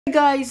Hey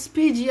guys,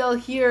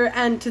 PGL here,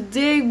 and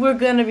today we're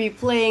gonna be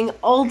playing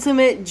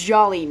Ultimate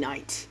Jolly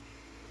Knight.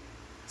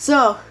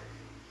 So,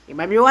 you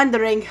might be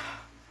wondering,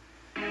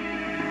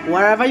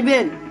 where have I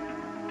been?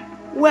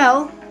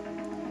 Well,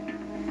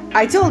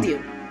 I told you,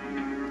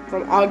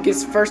 from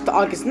August 1st to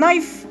August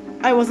 9th,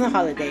 I was on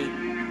holiday,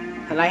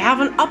 and I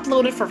haven't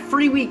uploaded for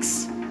 3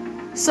 weeks.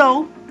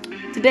 So,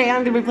 today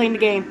I'm gonna be playing the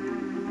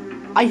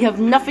game. I have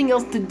nothing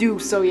else to do,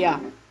 so yeah.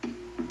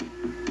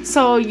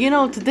 So,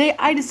 today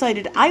I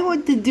decided I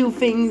want to do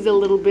things a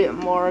little bit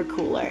more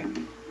cooler.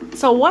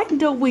 So why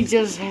don't we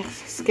just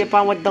skip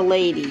on with the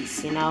ladies,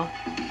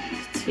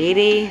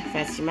 Tweety,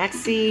 Fancy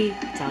Maxi,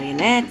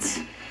 Italianette,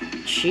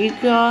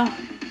 Chica,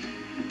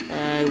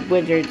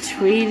 Withered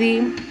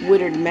Tweety,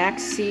 Withered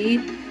Maxi,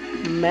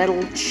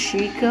 Metal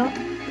Chica.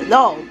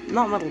 No,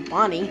 not Metal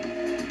Bonnie.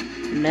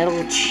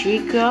 Metal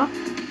Chica,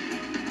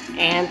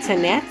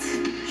 Antoinette,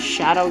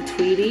 Shadow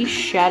Tweety,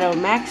 Shadow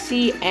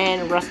Maxi,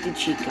 and Rusty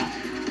Chica.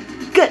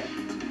 Good!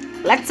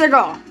 Let's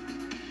go!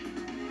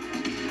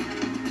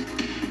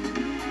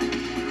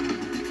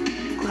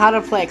 How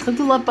to play. Click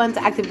the left button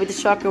to activate the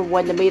shocker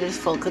when the meter is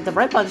full. Click the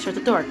right button to shut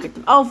the door.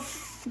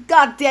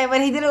 God damn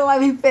it, he didn't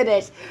let me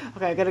finish.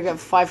 Okay, I gotta get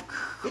 5.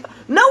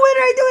 No, why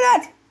did I do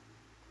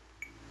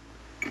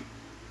that?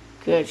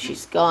 Good,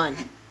 she's gone.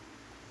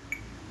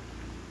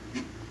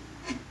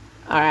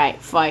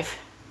 Alright, 5.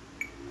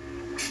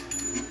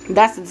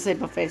 That's the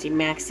same of Fancy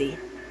Maxi.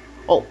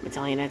 Oh,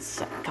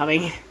 Italianette's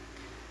coming.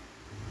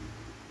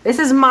 This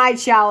is my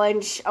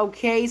challenge,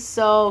 okay,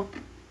 so...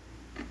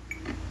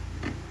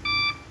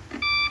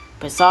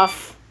 Piss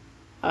off.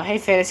 Oh, hey,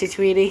 Fantasy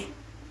Tweety.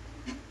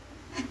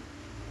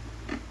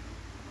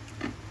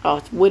 Oh,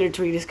 it's Withered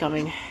Tweety's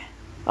coming.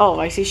 Oh,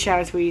 I see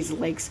Shadow Tweety's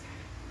legs.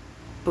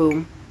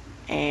 Boom.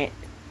 And...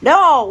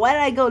 No! Why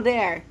did I go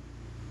there?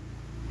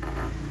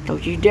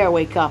 Don't you dare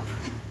wake up.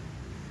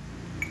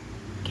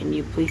 Can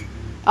you please...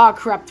 Oh,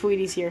 crap,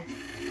 Tweety's here.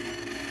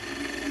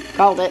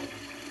 Called it.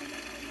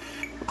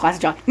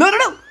 Classic John. No, no,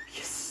 no!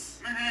 Yes!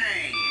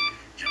 Hey,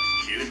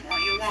 just choose what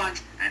you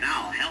want, and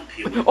I'll help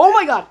you. Oh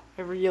my god!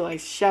 I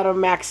realized Shadow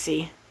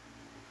Maxi.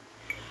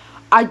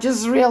 I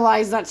just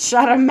realized that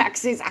Shadow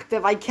Maxi is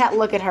active. I can't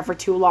look at her for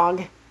too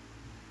long.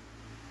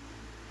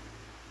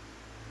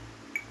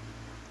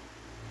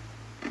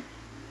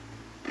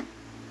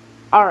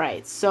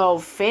 Alright, so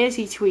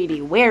Fantasy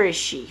Tweety, where is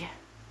she?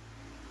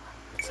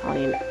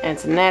 Italian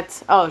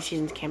Antoinette. Oh, she's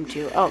in Chem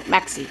 2. Oh,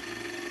 Maxi.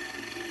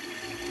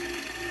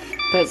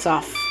 Piss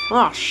off.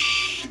 Oh,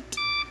 shit.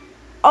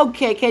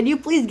 Okay, can you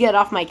please get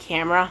off my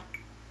camera?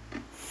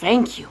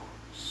 Thank you,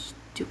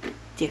 stupid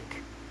dick.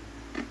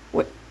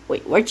 Wait,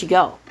 where'd you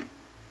go?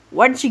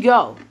 Where'd she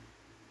go?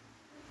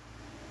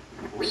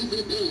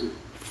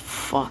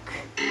 Fuck.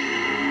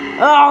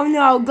 Oh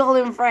no,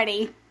 Golden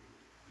Freddy.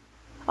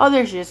 Oh,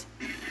 there she is.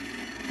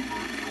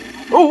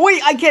 Oh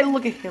wait, I can't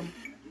look at him.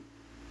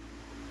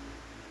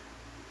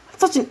 I'm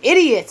such an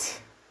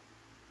idiot.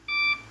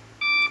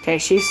 Okay,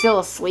 she's still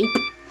asleep.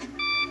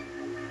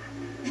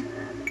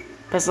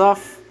 Piss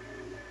off.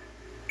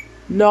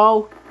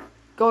 No.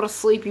 Go to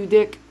sleep, you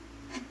dick.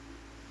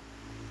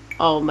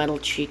 Oh, Metal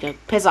Chica.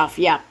 Piss off.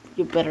 Yeah,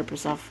 you better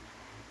piss off.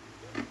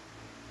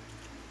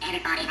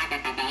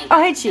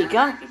 Oh, hey,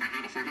 Chica.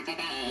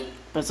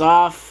 Piss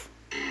off.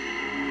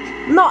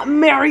 Not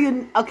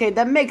Marion. Okay,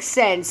 that makes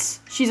sense.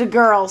 She's a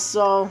girl,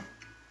 so...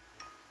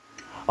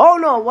 Oh,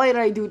 no. Why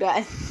did I do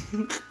that?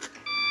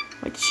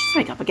 Wait, did she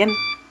wake up again?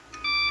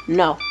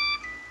 No.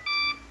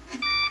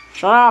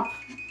 Shut up.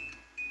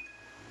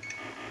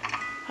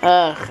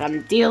 Ugh,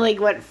 I'm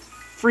dealing with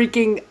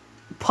freaking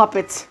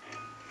puppet.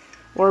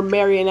 Or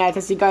marionette,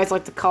 as you guys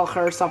like to call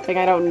her or something,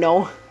 I don't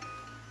know.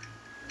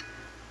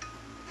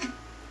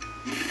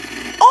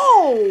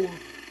 Oh!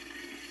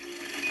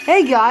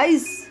 Hey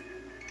guys!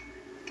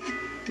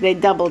 They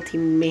double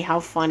teamed me,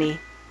 how funny.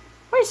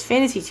 Where's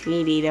Fantasy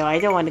Tweety though? I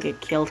don't want to get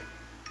killed.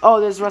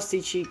 Oh, there's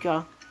Rusty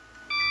Chica.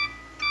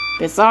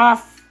 Piss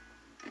off!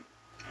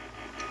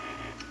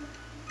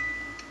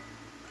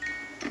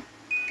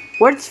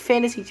 Where's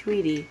Fantasy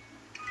Tweety?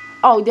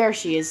 Oh, there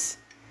she is.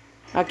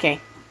 Okay.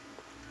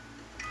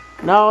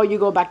 No, you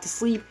go back to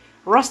sleep.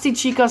 Rusty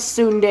Chica's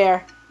soon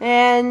there.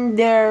 And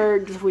their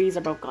Tweeties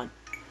are both gone.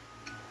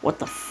 What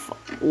the fuck?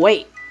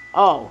 Wait.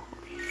 Oh.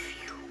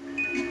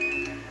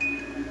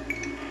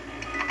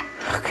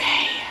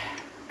 Okay.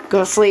 Go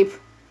to sleep.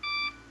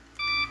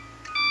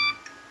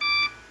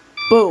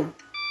 Boom.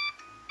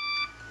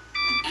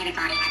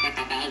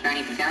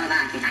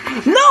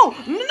 No! No!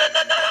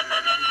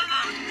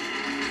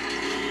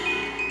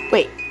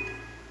 Wait.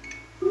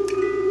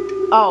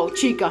 Oh,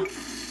 Chica.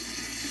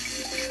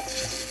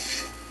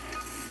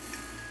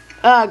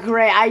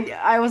 Great.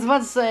 I was about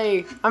to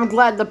say, I'm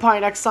glad the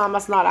Pinex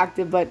Sama's not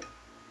active, but...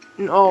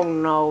 Oh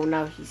no,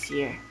 now he's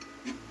here.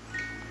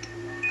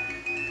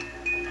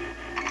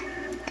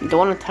 I don't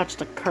want to touch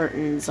the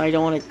curtains. I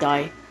don't want to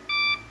die.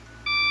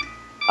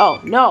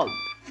 Oh, no.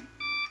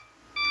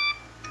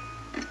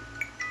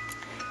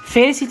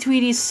 Fantasy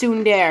Tweety's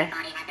soon there.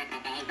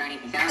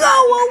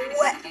 Go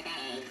away!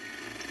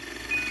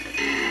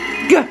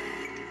 Gah!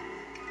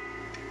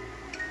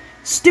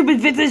 Stupid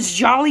vintage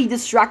Jolly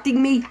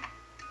distracting me.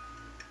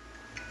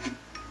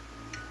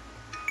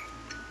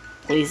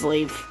 Please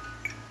leave.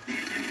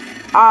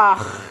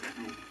 Ah.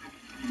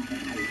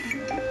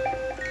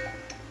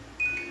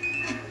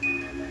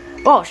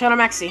 Oh, Shadow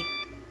Maxi.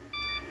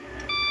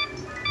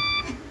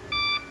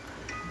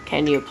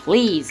 Can you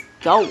please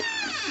go?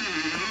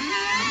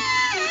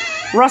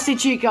 Rusty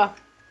Chica.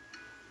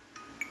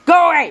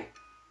 Go away!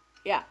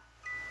 Yeah.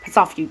 Piss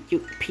off, you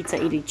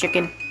pizza eating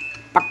chicken.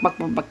 Buck, buck,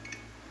 buck, buck.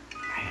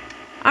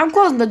 I'm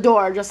closing the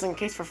door just in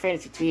case for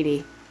Fantasy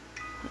Tweety.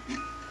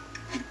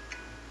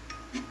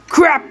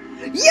 Crap!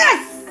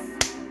 Yes!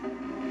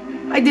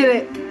 I did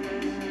it.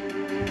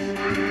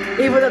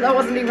 Even though that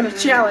wasn't even a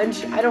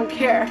challenge, I don't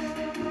care.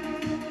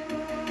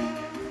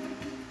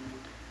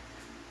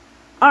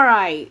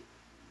 Alright.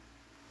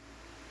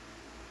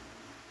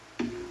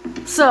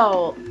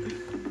 So,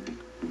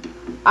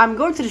 I'm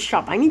going to the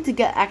shop. I need to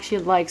get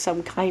actually like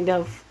some kind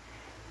of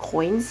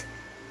coins.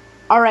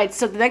 Alright,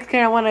 so the next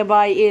kind I want to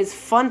buy is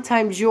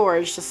Funtime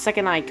George, the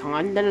second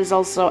icon. Then there's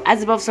also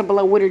As Above So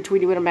Below Winter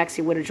Tweety Winter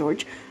Maxi Winter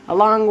George,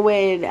 along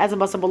with As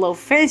Above So Below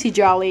Fancy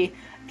Jolly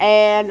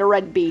and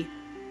Red Bee.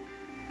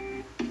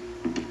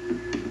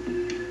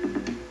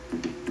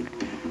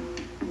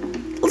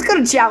 Let's go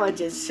to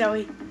challenges, shall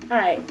we?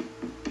 Alright.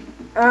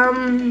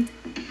 I'm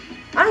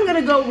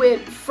gonna go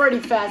with Freddy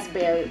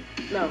Fazbear.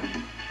 No.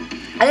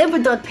 I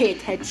haven't done Pay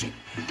Attention.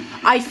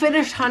 I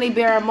finished Honey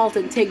Bear and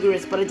Molten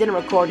Tigris, but I didn't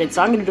record it,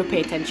 so I'm gonna do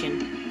Pay Attention.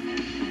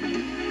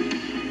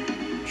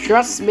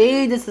 Trust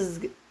me, this is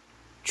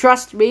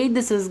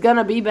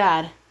gonna be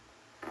bad.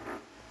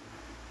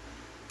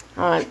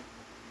 Alright.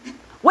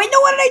 Wait, no,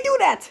 why did I do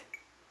that?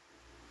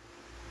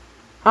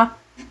 Huh?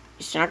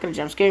 You're not gonna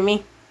jump scare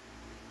me?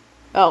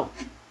 Oh.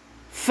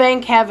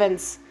 Thank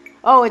heavens.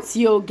 Oh, it's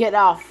you. Get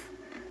off.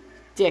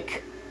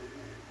 Dick.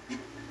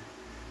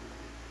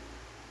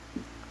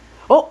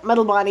 Oh,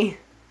 Metal Bonnie.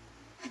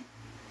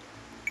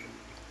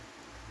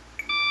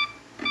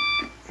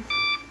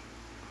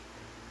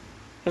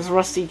 There's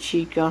Rusty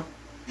Chica.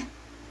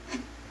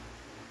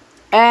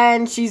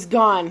 And she's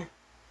gone.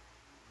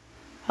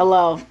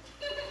 Hello.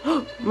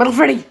 Metal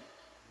Freddy!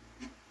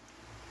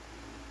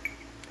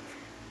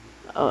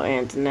 Oh,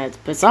 Antoinette,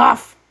 piss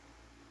off!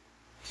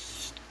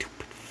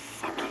 Stupid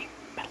fucking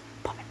metal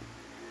puppet.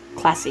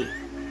 Classy.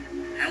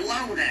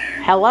 Hello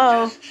there.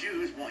 Hello. Just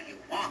choose what you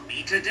want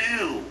me to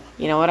do.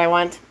 You know what I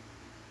want?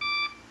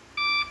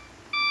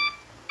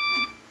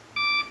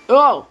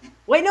 Oh!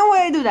 Wait, no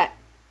way I do that!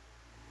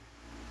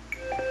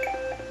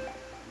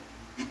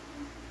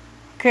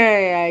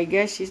 Okay, I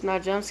guess she's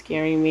not jump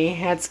scaring me.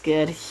 That's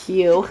good.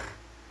 Heal.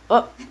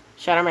 Oh,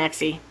 Shadow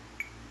Maxi.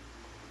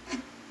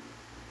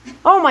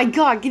 Oh my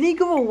god, can he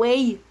go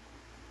away?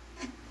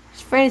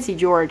 It's Fancy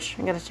George.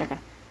 I gotta check it.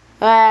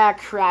 Ah,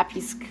 crap.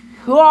 He's.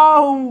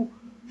 Whoa!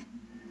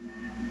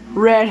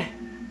 Red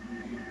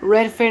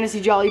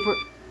Fantasy Jolly.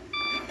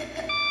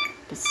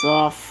 Piss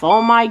off.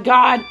 Oh my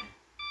god!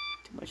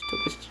 Too much.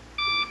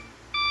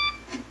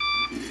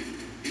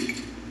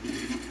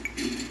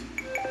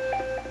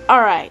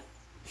 Alright.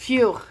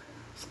 Phew.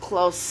 It's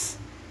close.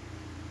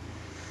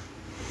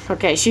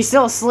 Okay, she's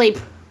still asleep.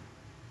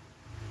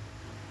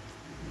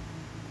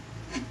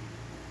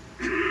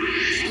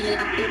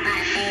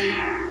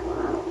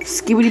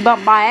 Skibbity bop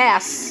my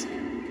ass.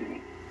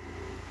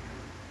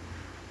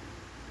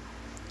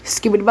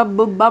 Skibbity bop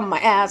boop bop my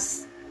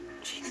ass.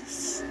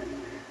 Jesus.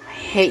 I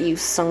hate you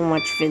so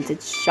much,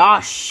 Vintage. Oh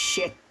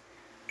shit.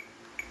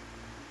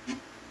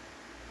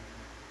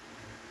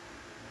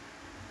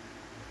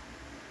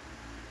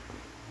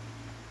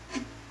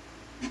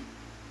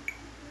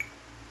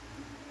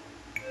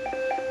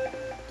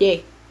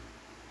 Yay.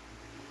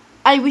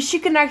 I wish you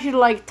could actually,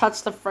 like,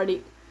 touch the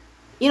Freddy.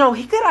 You know,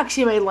 he could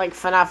actually make, like,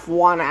 FNAF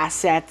 1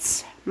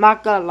 assets.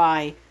 Not gonna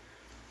lie.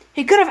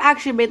 He could have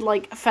actually made,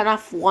 like,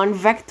 FNAF 1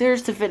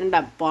 vectors to fit in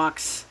that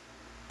box.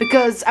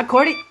 Because,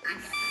 according...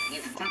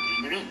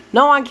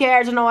 No one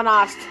cares and no one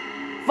asked.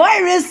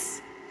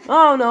 Virus!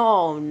 Oh, no.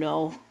 Oh,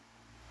 no.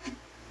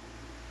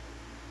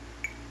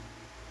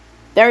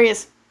 There he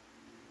is.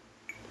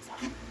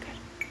 Good.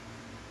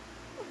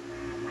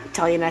 I'm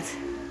telling you that.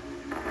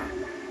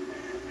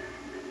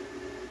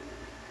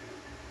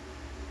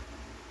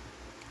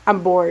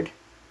 I'm bored.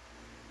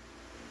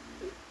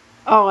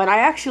 Oh, and I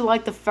actually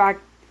like the fact...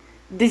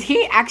 Did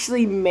he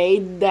actually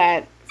made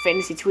that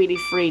Fantasy Tweety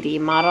 3D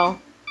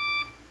model?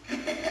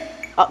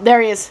 Oh,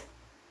 there he is.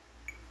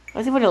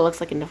 Let's see what it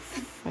looks like in the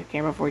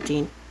camera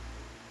 14.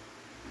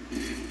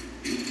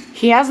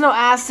 He has no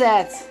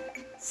assets.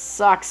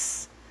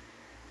 Sucks.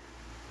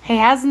 He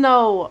has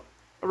no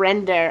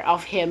render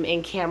of him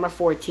in camera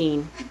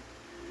 14.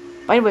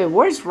 By the way,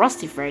 where's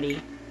Rusty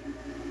Freddy?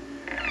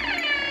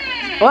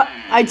 Oh,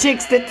 I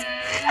jinxed it.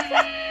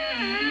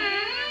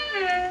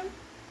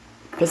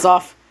 Piss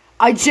off.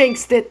 I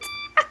jinxed it.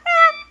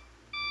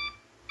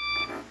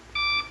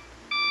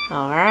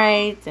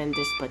 Alright, and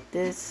just put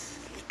this.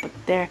 Put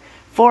there.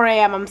 4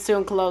 a.m. I'm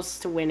soon close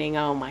to winning.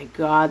 Oh my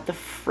god, the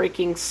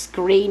freaking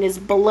screen is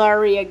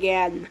blurry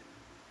again.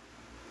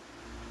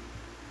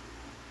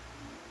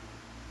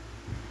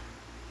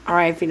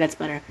 Alright, I think that's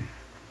better.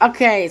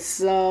 Okay,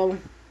 so...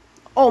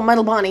 Oh,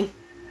 Metal Bonnie.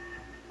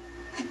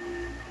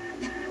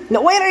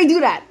 No, why did I do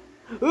that?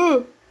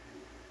 Ugh.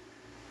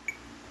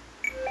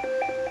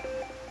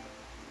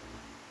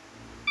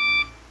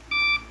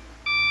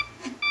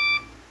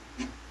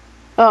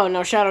 Oh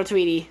no, Shadow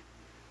Tweety.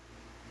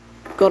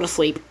 Go to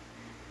sleep.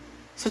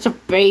 Such a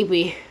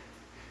baby.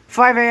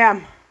 5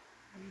 a.m.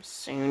 I'm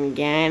soon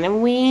gonna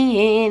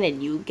win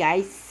and you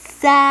guys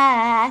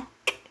suck.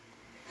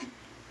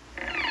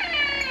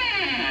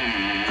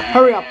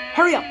 Hurry up,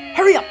 hurry up,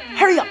 hurry up,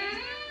 hurry up.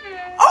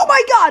 Oh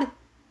my god!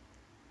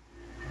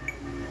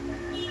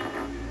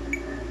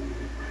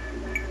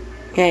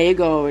 Okay, you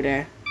go over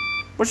there.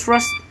 Where's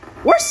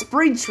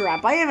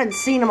Springtrap? I haven't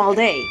seen him all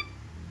day.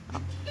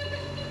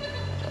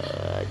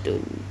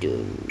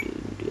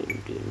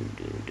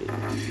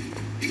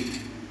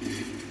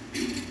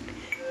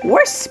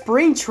 Where's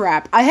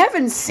Springtrap? I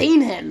haven't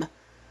seen him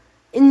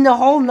in the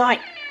whole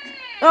night.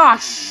 Oh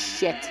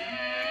shit.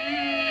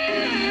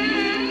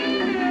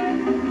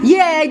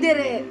 Yeah, I did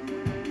it.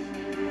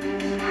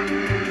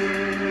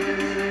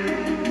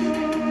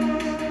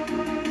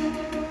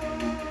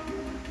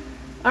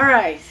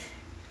 Alright.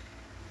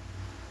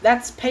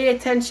 That's pay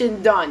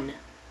attention done.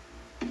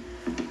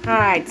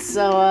 Alright,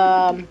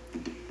 so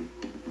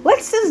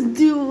let's just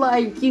do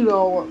like, you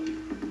know,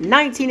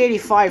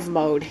 1985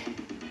 mode.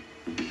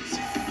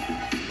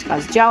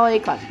 Class Jolly,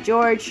 Class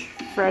George,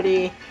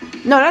 Freddy.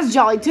 No, that's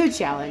Jolly 2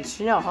 challenge.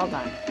 No, hold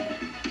on.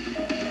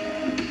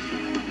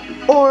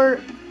 Or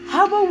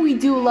how about we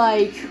do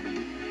like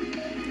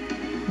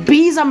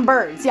bees and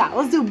birds? Yeah,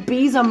 let's do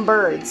bees and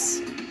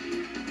birds.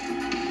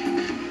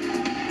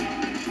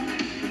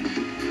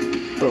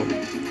 Boom.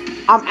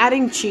 I'm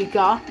adding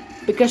Chica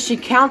because she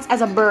counts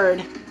as a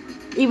bird,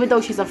 even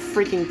though she's a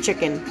freaking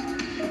chicken.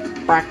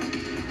 Bark.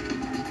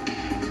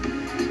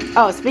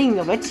 Oh, speaking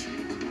of which,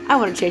 I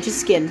want to change his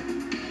skin.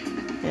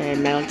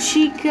 And Metal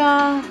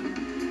Chica,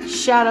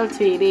 Shadow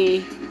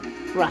Tweety,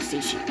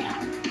 Rusty Chica.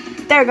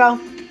 There we go.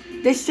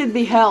 This should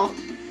be hell.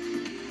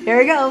 Here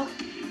we go.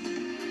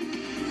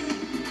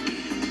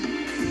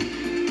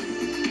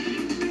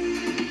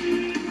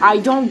 I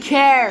don't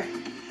care.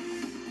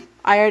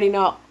 I already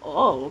know.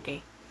 Oh,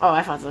 okay. Oh,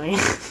 I found something.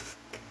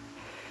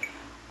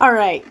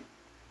 Alright.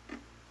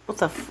 What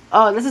the f-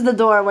 Oh, this is the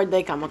door where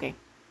they come. Okay.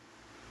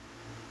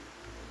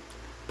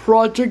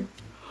 Project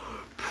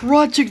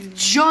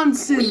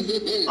Johnson.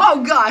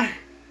 Oh, God.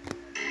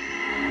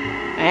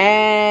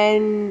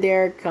 And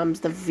there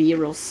comes the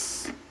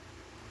virus.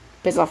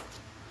 Piss off.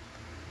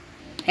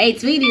 Hey,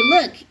 Tweety,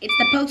 look! It's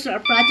the poster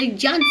of Project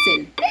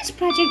Johnson. Where's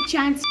Project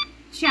Johnson?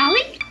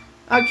 Jolly?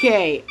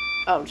 Okay.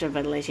 Oh, jet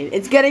ventilation.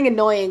 It's getting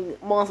annoying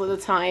most of the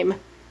time.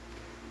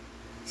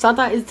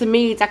 Sometimes, to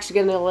me, it's actually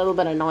getting a little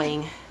bit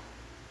annoying.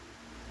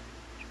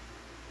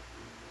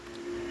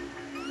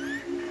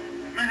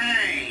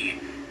 Hey,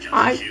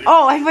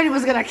 I thought he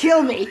was gonna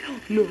kill me.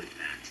 No.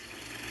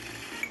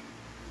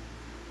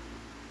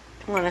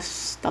 I wanna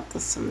stop the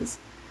summons.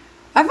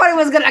 I thought he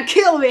was gonna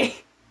kill me.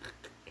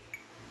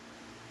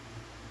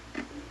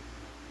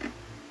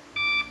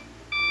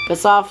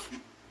 Piss off.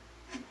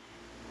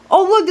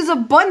 Oh look, there's a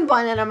Bun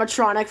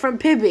animatronic from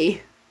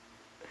Pibby.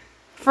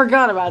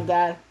 Forgot about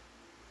that.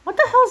 What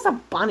the hell is the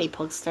Bonnie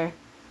poster?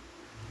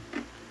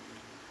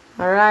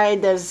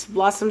 Alright, there's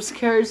Blossom's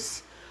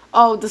Curse.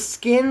 Oh, the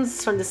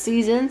skins from the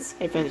seasons.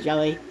 Hey, Fancy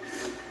Jelly.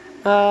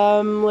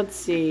 Let's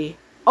see.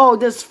 Oh,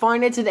 there's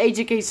Find It to the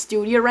AJK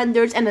Studio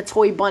renders and the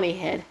Toy Bunny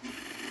head.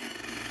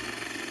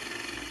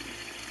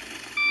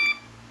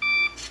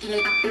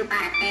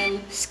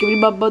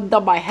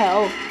 Skibidi by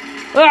hell.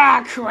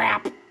 Ah,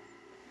 crap.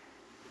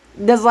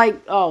 There's like,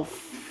 oh,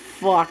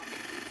 fuck.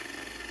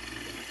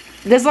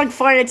 There's like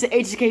Find It to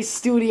AJK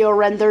Studio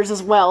renders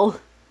as well.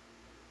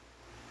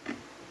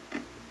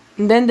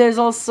 And then there's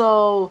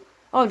also,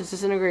 oh, there's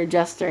Disintegrated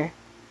Jester.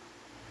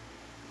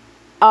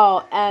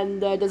 Oh,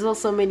 and there's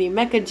also mini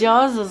Mecha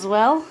Jaws as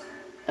well.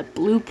 A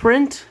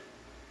blueprint.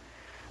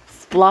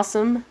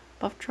 Blossom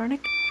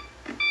Bufftronic.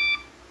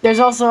 There's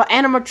also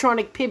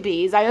animatronic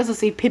Pibbies. I also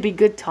see Pibby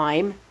Good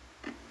Time.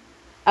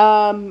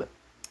 Opkins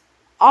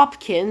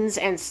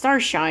and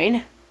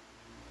Starshine.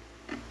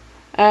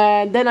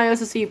 And then I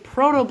also see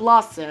Proto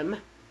Blossom,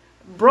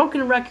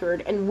 Broken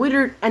Record, and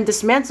Withered and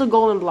Dismantled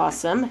Golden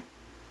Blossom.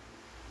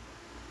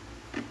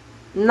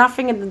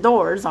 Nothing at the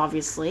doors,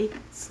 obviously.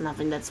 It's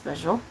nothing that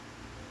special.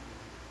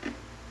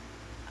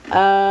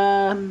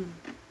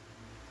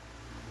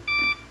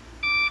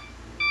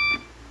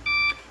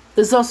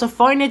 There's also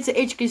Find It to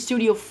HK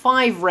Studio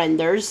 5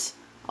 renders,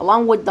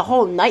 along with the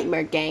whole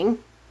Nightmare gang.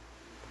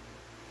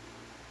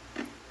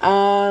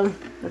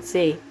 Let's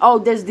see. Oh,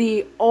 there's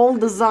the old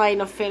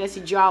design of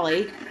Fantasy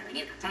Jolly.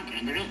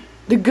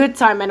 The Good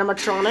Time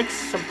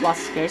animatronics of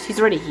Blossom's. He's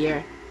already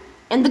here.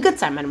 And the Good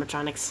Time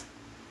animatronics.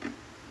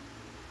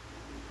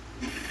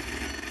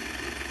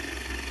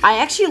 I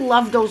actually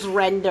love those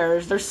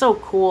renders. They're so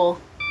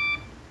cool.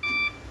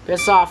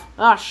 Piss off.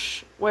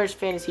 Where's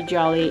Fantasy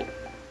Jolly?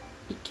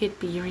 You can't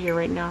be here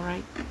right now,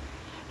 right?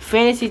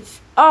 Fantasy...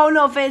 Oh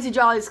no, Fantasy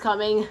Jolly's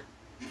coming.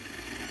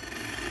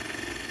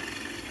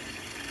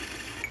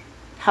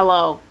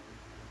 Hello.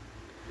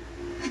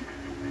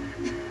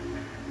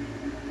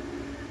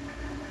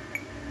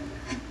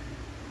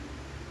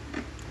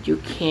 You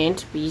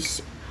can't be...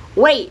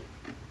 Wait!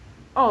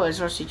 Oh, it's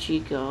Rusty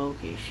Chico.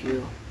 Okay,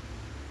 shoot.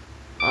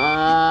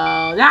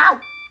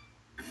 No!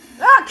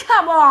 Oh,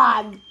 come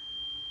on!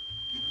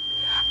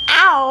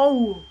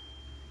 Ow!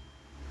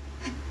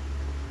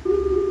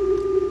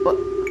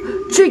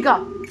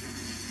 Chica!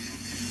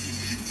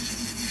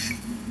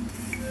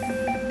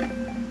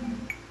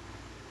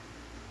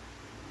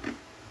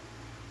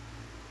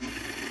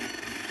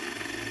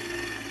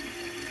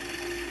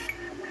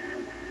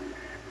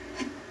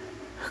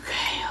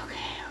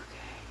 Okay.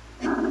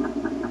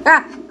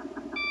 Ah!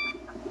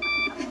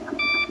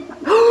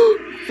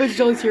 Fantasy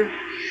Jolly's here.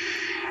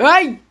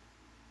 Hey!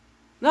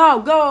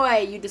 No, go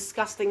away, you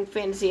disgusting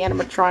fantasy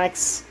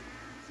animatronics.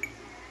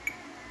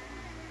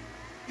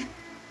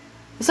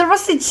 Is that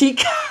Rusty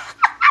Chica?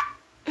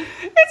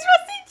 It's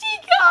Rusty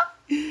Chica!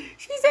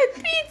 She said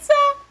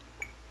pizza!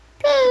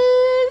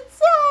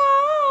 Pizza!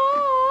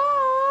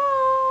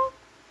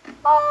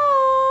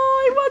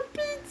 Oh, I want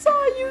pizza,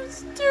 you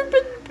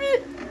stupid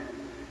bit.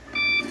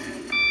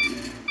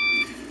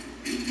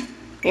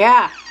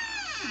 Yeah.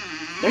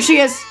 There she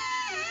is.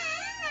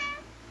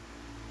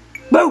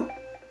 Boo!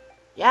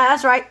 Yeah,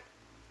 that's right.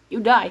 You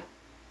die.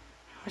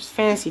 Where's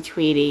Fantasy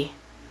Tweety?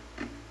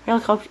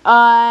 Helicopter.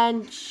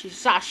 And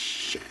she's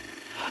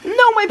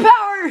no, my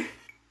power!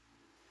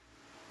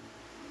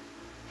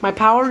 My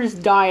power is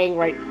dying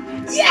right.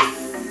 Yes!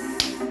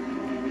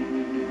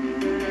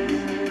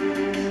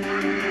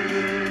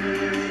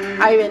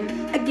 I win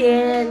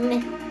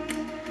again.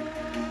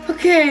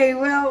 Okay,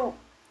 well,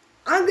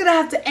 I'm gonna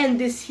have to end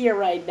this here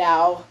right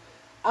now.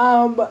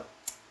 I'm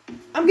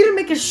gonna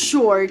make a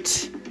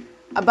short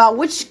about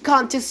which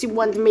contest you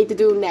want me to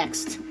do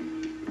next.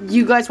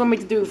 You guys want me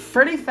to do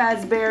Freddy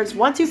Fazbear's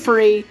 1, 2,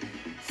 3,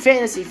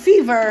 Fantasy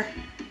Fever,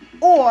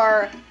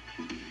 or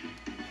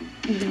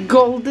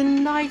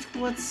Golden Knight?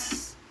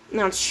 What's...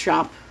 No, it's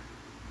Shop.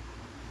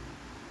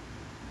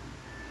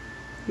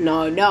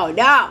 No.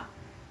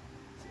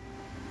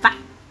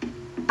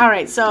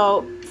 Alright,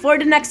 so for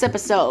the next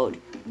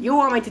episode, you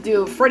want me to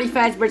do Freddy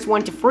Fazbear's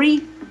 1 to 3,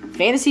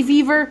 Fantasy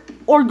Fever,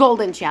 or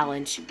Golden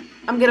Challenge.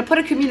 I'm gonna put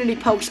a community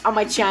post on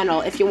my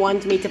channel if you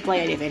want me to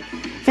play anything.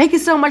 Thank you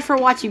so much for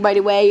watching, by the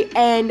way,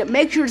 and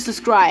make sure to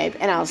subscribe,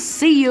 and I'll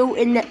see you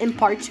in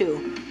part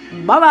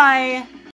 2. Bye-bye!